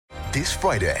This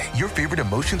Friday, your favorite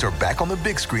emotions are back on the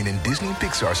big screen in Disney and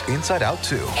Pixar's Inside Out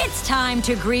 2. It's time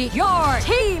to greet your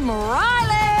Team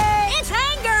Riley! It's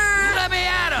anger! Let me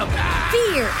at him!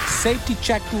 Fear! Safety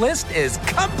checklist is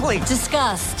complete!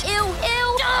 Disgust! Ew,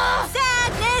 ew!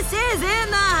 Sadness is in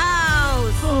the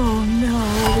house! Oh, no.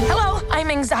 Hello, I'm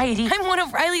anxiety. I'm one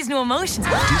of Riley's new emotions.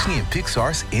 Disney and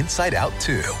Pixar's Inside Out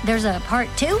 2. There's a part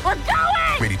 2? We're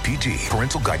going! Rated PG.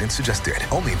 Parental guidance suggested.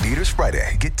 Only in theaters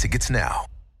Friday. Get tickets now.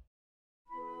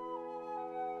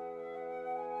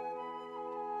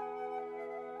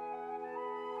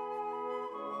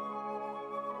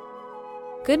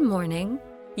 Good morning.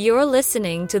 You're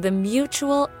listening to the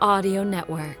Mutual Audio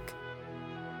Network.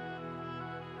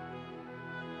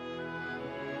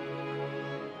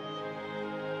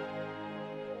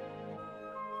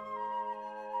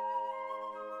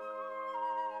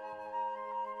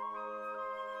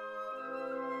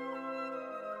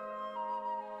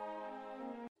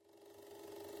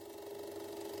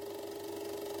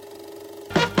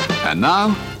 And now,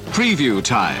 preview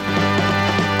time.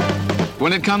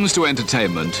 When it comes to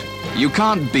entertainment, you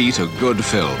can't beat a good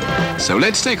film. So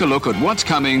let's take a look at what's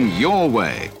coming your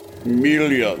way.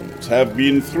 Millions have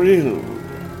been thrilled.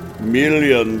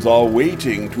 Millions are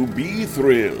waiting to be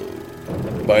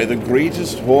thrilled by the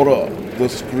greatest horror the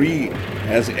screen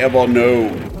has ever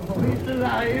known. It's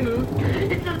alive!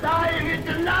 It's alive! It's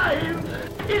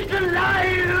alive! It's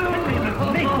alive!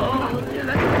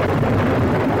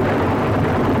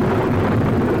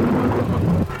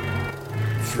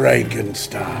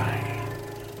 Frankenstein.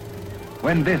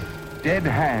 When this dead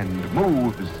hand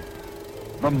moves,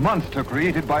 the monster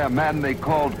created by a man they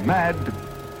called Mad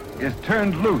is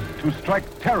turned loose to strike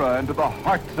terror into the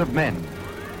hearts of men.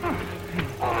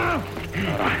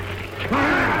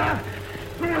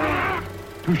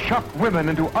 To shock women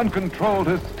into uncontrolled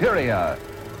hysteria.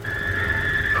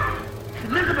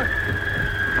 Elizabeth!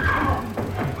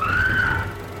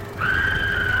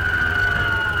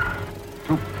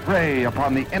 To prey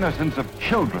upon the innocence of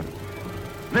children.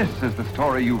 This is the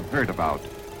story you've heard about,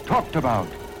 talked about.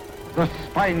 The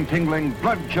spine-tingling,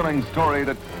 blood-chilling story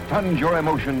that stuns your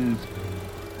emotions.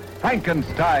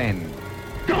 Frankenstein.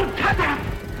 Don't touch her!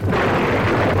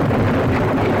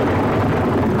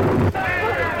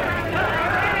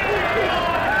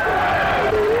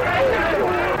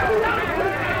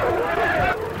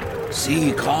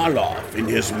 See Karloff in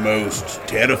his most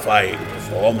terrifying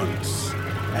performance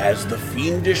as the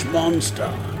fiendish monster,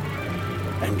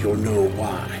 and you'll know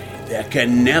why there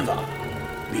can never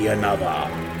be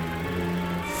another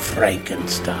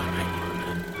Frankenstein.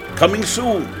 Coming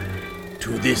soon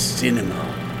to this cinema.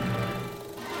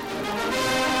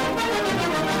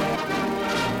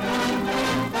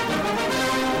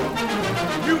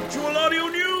 Mutual Audio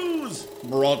News,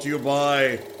 brought to you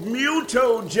by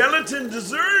Muto Gelatin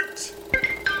Dessert.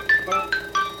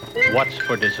 What's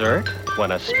for dessert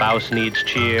when a spouse needs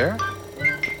cheer?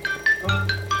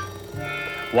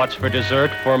 What's for dessert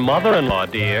for mother-in-law,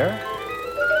 dear?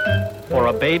 For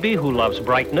a baby who loves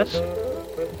brightness?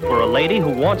 For a lady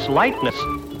who wants lightness?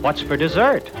 What's for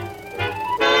dessert?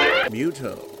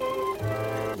 Muto.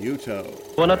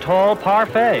 Muto. When a tall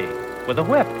parfait with a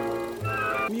whip.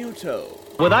 Muto.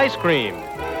 With ice cream.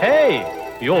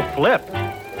 Hey, you'll flip.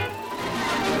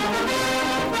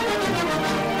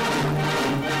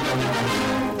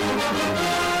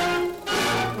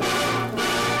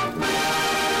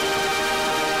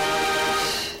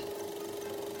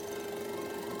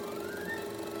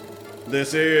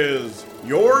 This is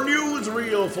your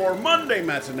newsreel for Monday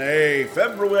matinee,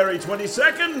 February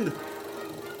 22nd.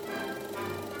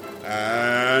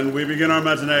 And we begin our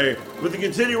matinee with the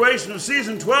continuation of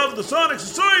Season 12 of the Sonic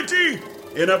Society.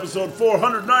 In episode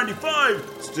 495,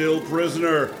 Still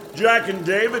Prisoner, Jack and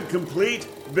David complete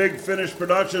Big Finish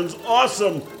Productions'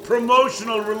 awesome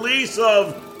promotional release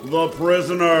of The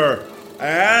Prisoner.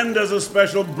 And as a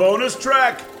special bonus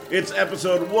track, it's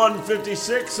episode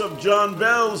 156 of John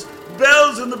Bell's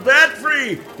Bells in the Bat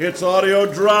Free. It's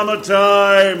audio drama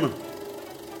time.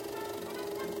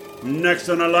 Next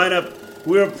on our lineup,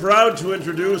 we're proud to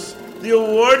introduce the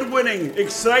award-winning,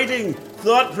 exciting,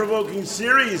 thought-provoking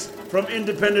series from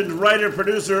independent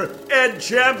writer-producer Ed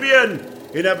Champion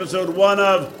in episode 1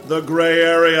 of The Gray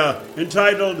Area,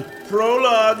 entitled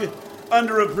Prologue.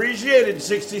 Underappreciated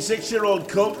 66-year-old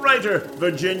cult writer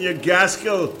Virginia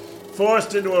Gaskell,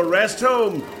 forced into a rest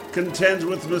home, contends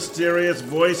with mysterious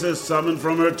voices summoned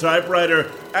from her typewriter,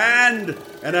 and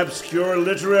an obscure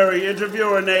literary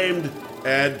interviewer named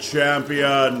Ed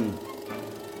Champion.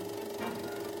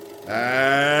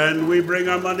 And we bring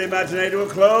our Monday matinee to a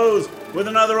close with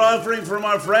another offering from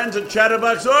our friends at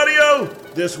Chatterbox Audio.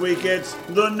 This week it's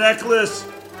The Necklace,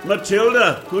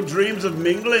 Matilda, who dreams of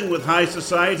mingling with high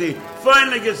society,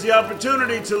 finally gets the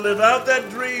opportunity to live out that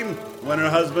dream when her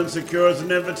husband secures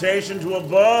an invitation to a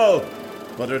ball.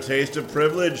 But her taste of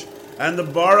privilege and the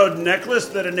borrowed necklace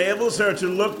that enables her to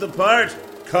look the part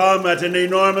come at an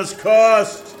enormous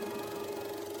cost.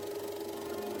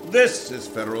 This is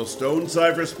Federal Stone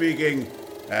Cipher speaking,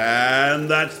 and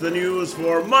that's the news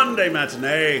for Monday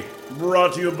Matinee,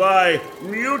 brought to you by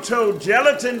Muto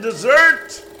Gelatin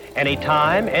Dessert. Any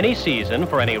time, any season,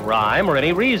 for any rhyme or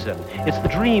any reason. It's the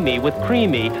dreamy with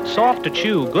creamy, soft to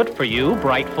chew, good for you,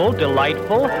 brightful,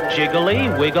 delightful,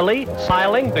 jiggly, wiggly,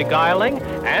 smiling, beguiling,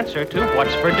 answer to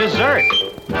what's for dessert.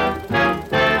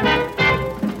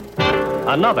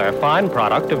 Another fine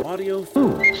product of Audio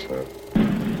Foods.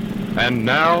 And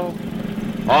now,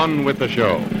 on with the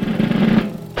show.